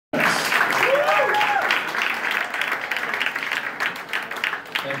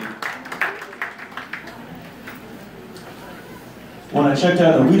I checked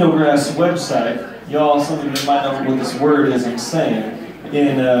out the Wheatgrass website, y'all, some of you might know what this word is I'm saying.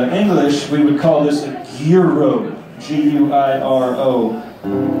 In English, we would call this a gyro, G-U-I-R-O.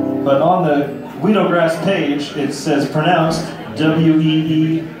 But on the Wheatgrass page, it says pronounced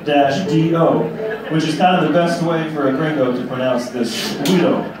W-E-E-D-O, which is kind of the best way for a gringo to pronounce this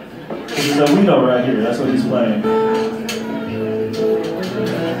Guido. This is a Guido right here, that's what he's playing.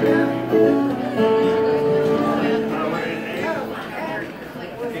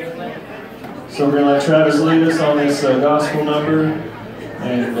 So we're going to let Travis lead us on this gospel number,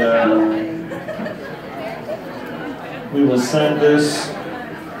 and we will send this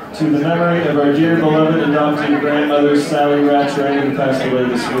to the memory of our dear beloved adopted grandmother, Sally Rattray, who passed away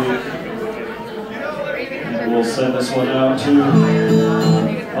this week. And we'll send this one out to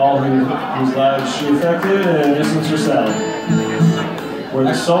all whose lives she affected, and this one's for Sally. Where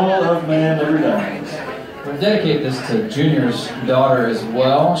the soul of man never dies. We'll dedicate this to Junior's daughter as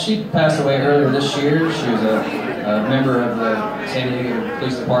well. She passed away earlier this year. She was a member of the San Diego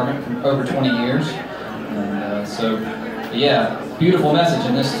Police Department for over 20 years. And so, yeah, beautiful message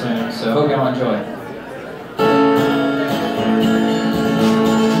in this tune, so hope y'all enjoy it.